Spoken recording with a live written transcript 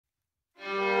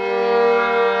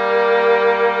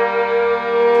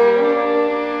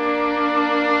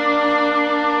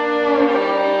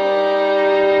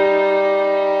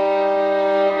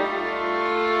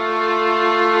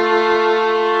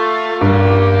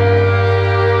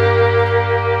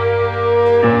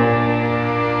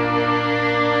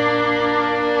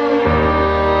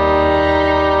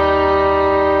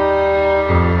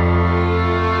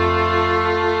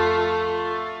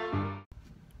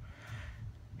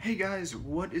Hey guys,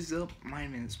 what is up? My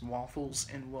name is Waffles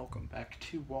and welcome back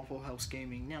to Waffle House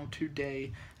Gaming. Now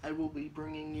today I will be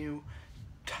bringing you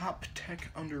top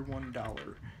tech under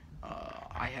 $1.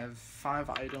 I have 5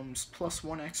 items plus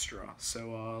 1 extra,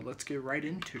 so let's get right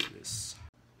into this.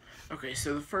 Okay,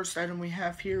 so the first item we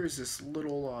have here is this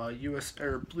little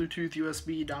Bluetooth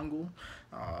USB dongle.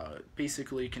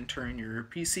 Basically can turn your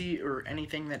PC or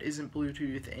anything that isn't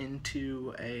Bluetooth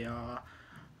into a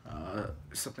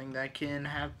something that can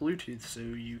have Bluetooth, so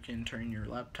you can turn your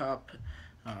laptop,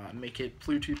 make it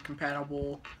Bluetooth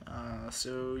compatible.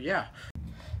 So yeah.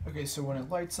 Okay, so when it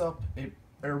lights up,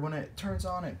 when it turns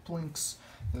on, it blinks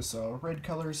this red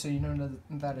color, so you know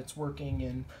that it's working.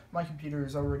 And my computer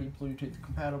is already Bluetooth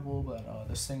compatible, but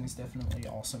this thing is definitely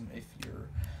awesome if your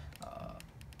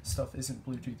stuff isn't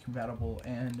Bluetooth compatible.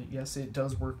 And yes, it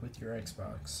does work with your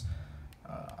Xbox,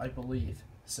 I believe.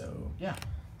 So yeah.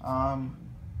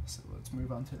 So let's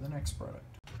move on to the next product.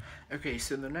 Okay,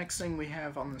 so the next thing we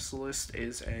have on this list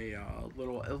is a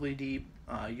little LED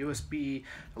USB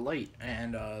light,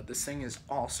 and this thing is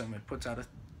awesome. It puts out a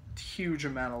huge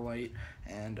amount of light,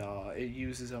 and it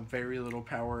uses a very little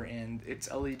power, and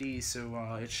it's LED,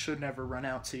 so it should never run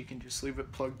out, so you can just leave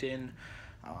it plugged in.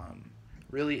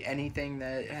 Really anything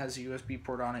that has a USB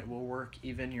port on it will work,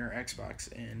 even your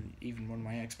Xbox, and even when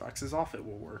my Xbox is off it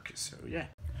will work, so yeah.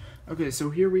 Okay, so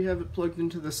here we have it plugged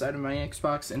into the side of my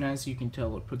Xbox, and as you can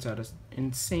tell, it puts out an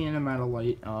insane amount of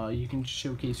light. You can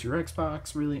showcase your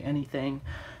Xbox, really anything.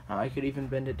 I could even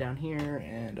bend it down here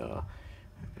and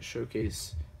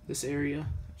showcase this area,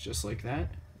 just like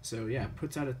that. So yeah, it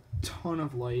puts out a ton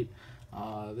of light.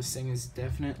 This thing is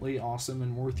definitely awesome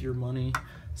and worth your money.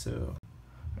 So,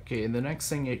 okay, the next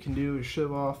thing it can do is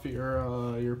show off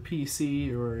your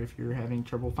PC, or if you're having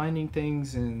trouble finding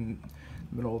things in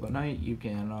middle of the night, you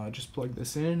can just plug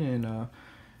this in and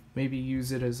maybe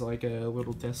use it as like a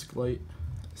little desk light,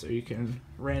 so you can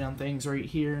write on things right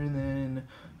here and then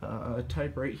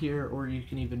type right here, or you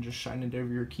can even just shine it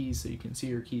over your keys so you can see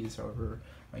your keys. However,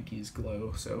 my keys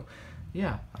glow, so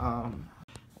yeah.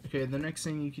 Okay, the next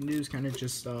thing you can do is kind of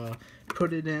just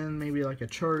put it in maybe like a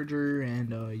charger, and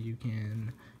you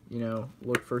can, you know,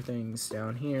 look for things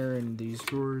down here in these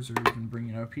drawers, or you can bring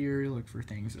it up here, look for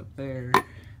things up there,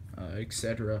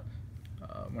 etc.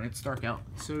 When it's dark out.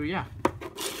 So yeah,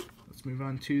 let's move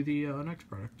on to the next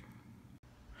product.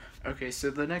 Okay,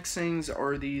 so the next things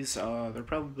are these, they're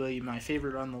probably my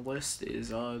favorite on the list,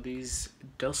 is these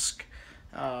dust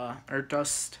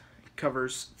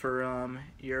covers for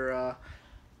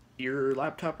your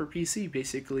laptop or PC.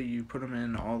 Basically, you put them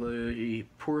in all the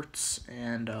ports,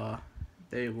 and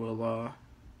they will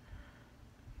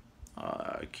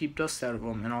keep dust out of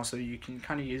them, and also you can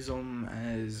kind of use them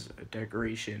as a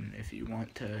decoration if you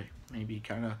want to maybe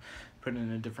kind of put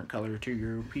in a different color to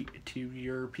your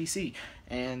PC.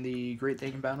 And the great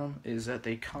thing about them is that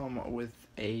they come with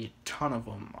a ton of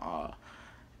them,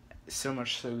 so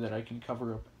much so that I can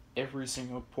cover up every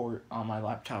single port on my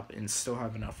laptop and still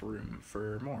have enough room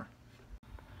for more.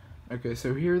 Okay,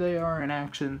 so here they are in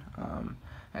action.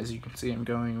 As you can see, I'm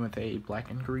going with a black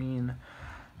and green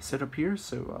setup here,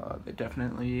 so they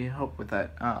definitely help with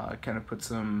that. Kind of put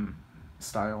some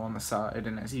style on the side,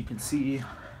 and as you can see,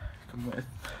 come with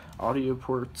audio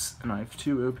ports, and I have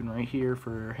 2 open right here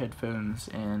for headphones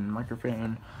and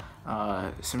microphone.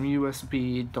 Some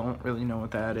USB, don't really know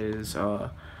what that is.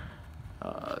 So,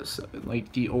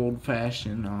 like the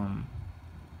old-fashioned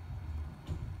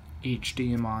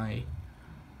HDMI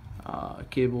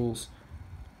cables.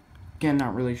 Again,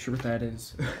 not really sure what that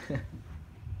is.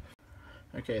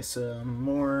 Okay, so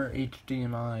more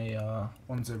HDMI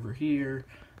ones over here.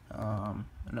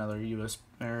 Another USB,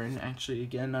 and actually,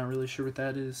 again, not really sure what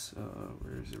that is.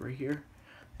 Where is it? Right here.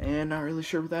 And not really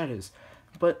sure what that is.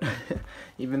 But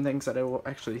even things that I will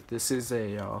actually, this is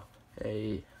a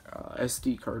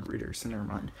SD card reader, so never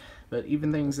mind. But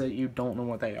even things that you don't know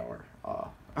what they are,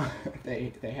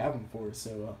 they have them for.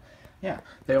 So yeah,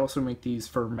 they also make these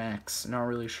for Macs. Not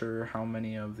really sure how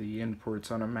many of the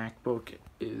inputs on a MacBook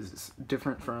is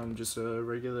different from just a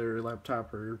regular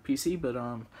laptop or PC, but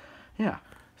yeah.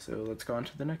 So let's go on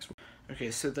to the next one. Okay,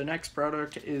 so the next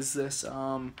product is this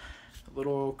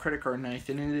little credit card knife,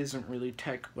 and it isn't really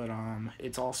tech, but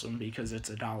it's awesome because it's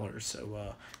 $1.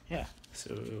 So yeah.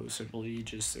 So simply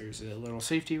just, there's a little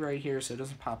safety right here so it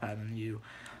doesn't pop out on you,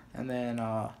 and then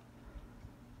hold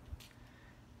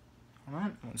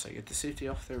on, once I get the safety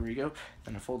off, there we go.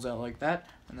 Then it folds out like that,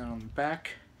 and then on the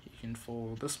back you can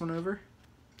fold this one over,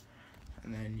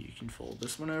 and then you can fold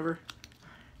this one over,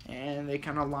 and they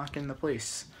kind of lock into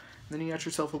place. And then you got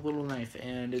yourself a little knife,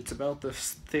 and it's about the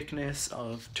thickness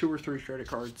of 2 or 3 credit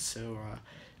cards, so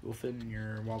It will fit in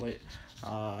your wallet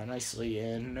nicely,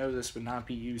 and no, this would not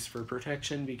be used for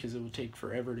protection because it will take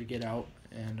forever to get out,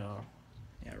 and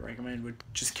yeah, I recommend with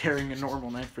just carrying a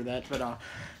normal knife for that. But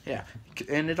yeah,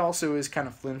 and it also is kind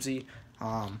of flimsy,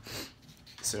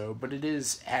 but it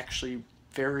is actually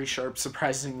very sharp,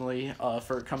 surprisingly,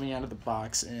 for it coming out of the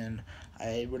box, and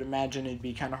I would imagine it'd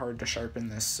be kind of hard to sharpen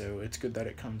this, so it's good that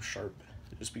it comes sharp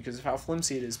just because of how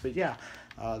flimsy it is. But yeah,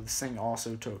 this thing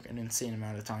also took an insane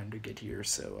amount of time to get here,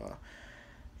 so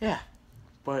yeah,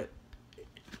 but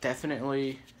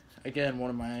definitely, again, one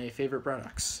of my favorite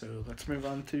products. So let's move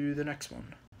on to the next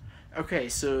one. Okay,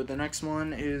 so the next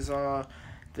one is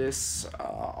this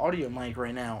audio mic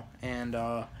right now, and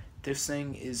this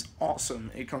thing is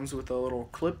awesome. It comes with a little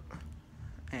clip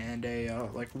and a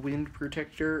like wind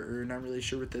protector, or not really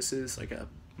sure what this is, like a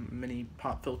mini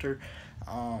pop filter,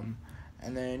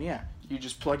 and then yeah, you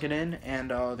just plug it in, and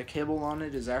the cable on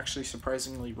it is actually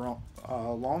surprisingly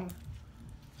long.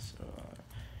 So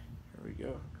here we go.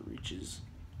 It reaches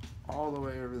all the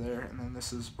way over there, and then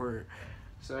this is where,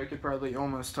 so I could probably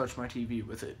almost touch my TV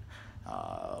with it,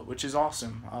 which is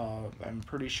awesome. I'm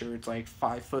pretty sure it's like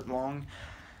 5 foot long,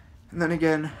 and then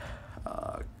again,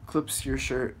 clips your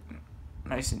shirt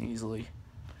nice and easily,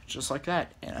 just like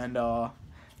that. And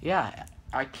yeah,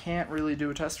 I can't really do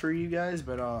a test for you guys,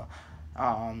 but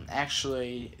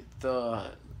actually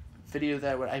the video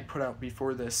that I put out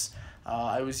before this,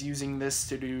 I was using this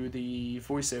to do the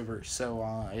voiceover,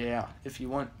 so yeah, if you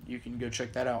want, you can go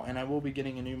check that out. And I will be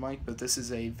getting a new mic, but this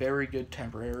is a very good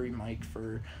temporary mic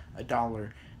for $1,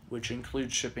 which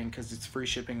includes shipping because it's free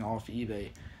shipping off eBay.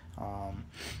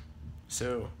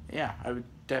 So yeah, I would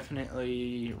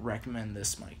definitely recommend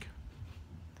this mic.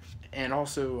 And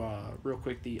also, real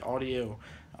quick, the audio,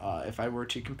 if I were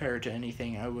to compare it to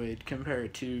anything, I would compare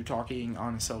it to talking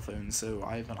on a cell phone. So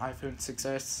I have an iPhone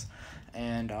 6s,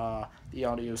 and the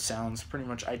audio sounds pretty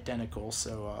much identical.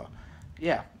 So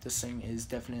yeah, this thing is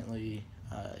definitely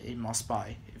a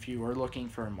must-buy if you are looking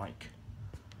for a mic.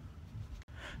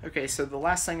 Okay, so the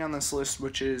last thing on this list,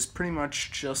 which is pretty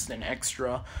much just an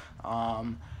extra,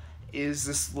 is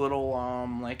this little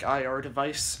like IR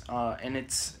device, and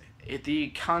the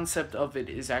concept of it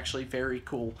is actually very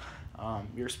cool.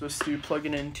 You're supposed to plug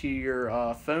it into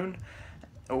your phone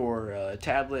or a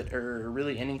tablet or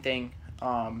really anything,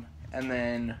 and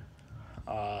then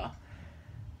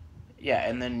yeah,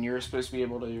 and then you're supposed to be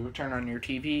able to turn on your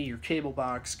TV, your cable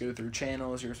box, go through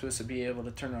channels. You're supposed to be able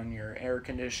to turn on your air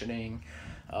conditioning,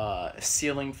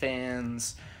 ceiling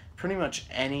fans, pretty much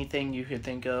anything you could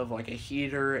think of, like a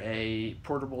heater, a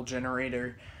portable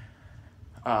generator.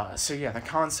 So yeah, the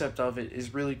concept of it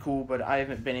is really cool, but I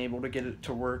haven't been able to get it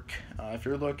to work. If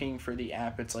you're looking for the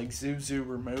app, it's like Zuzu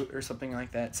Remote or something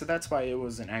like that, so that's why it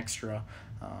was an extra.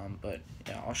 But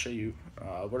yeah, I'll show you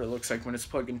what it looks like when it's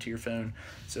plugged into your phone.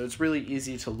 So it's really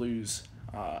easy to lose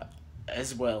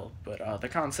as well, but the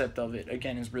concept of it,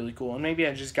 again, is really cool. And maybe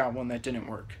I just got one that didn't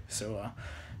work, so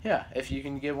yeah, if you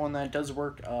can get one that does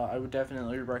work, I would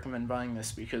definitely recommend buying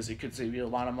this because it could save you a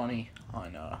lot of money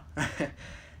on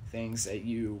things that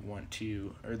you want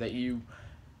to, or that you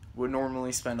would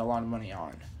normally spend a lot of money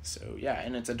on. So yeah,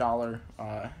 and it's $1.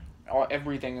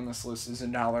 Everything in this list is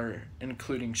 $1,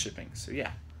 including shipping. So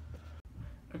yeah.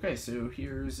 Okay, so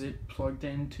here's it plugged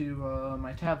into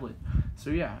my tablet.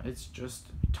 So yeah, it's just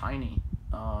tiny.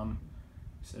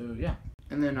 So yeah.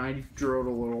 And then I drilled a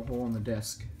little hole in the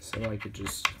desk so I could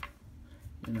just,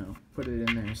 you know, put it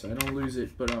in there so I don't lose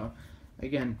it. But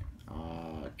again,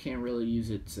 can't really use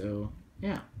it, so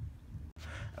yeah.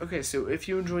 Okay, so if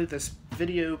you enjoyed this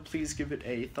video, please give it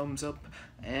a thumbs up,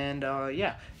 and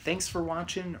yeah, thanks for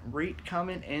watching. Rate,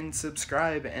 comment, and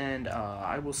subscribe, and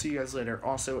I will see you guys later.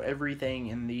 Also, everything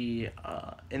in the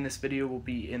in this video will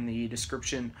be in the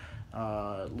description.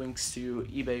 Links to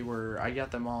eBay where I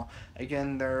got them all.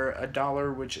 Again, they're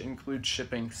 $1, which includes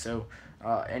shipping. So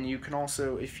and you can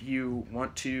also, if you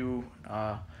want to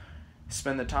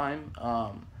spend the time,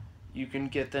 you can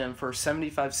get them for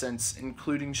 75 cents,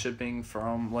 including shipping,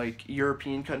 from like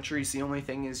European countries. The only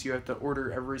thing is you have to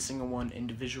order every single one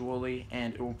individually,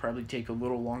 and it will probably take a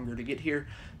little longer to get here.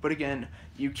 But again,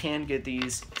 you can get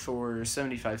these for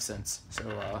 75 cents.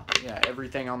 So yeah,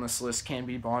 everything on this list can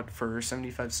be bought for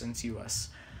 75 cents US,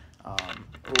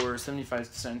 or 75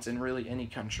 cents in really any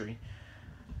country.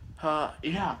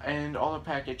 Yeah, and all the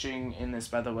packaging in this,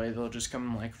 by the way, they'll just come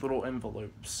in like little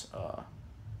envelopes. So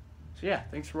yeah,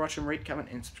 thanks for watching, rate, comment,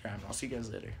 and subscribe. I'll see you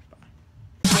guys later.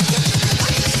 Bye.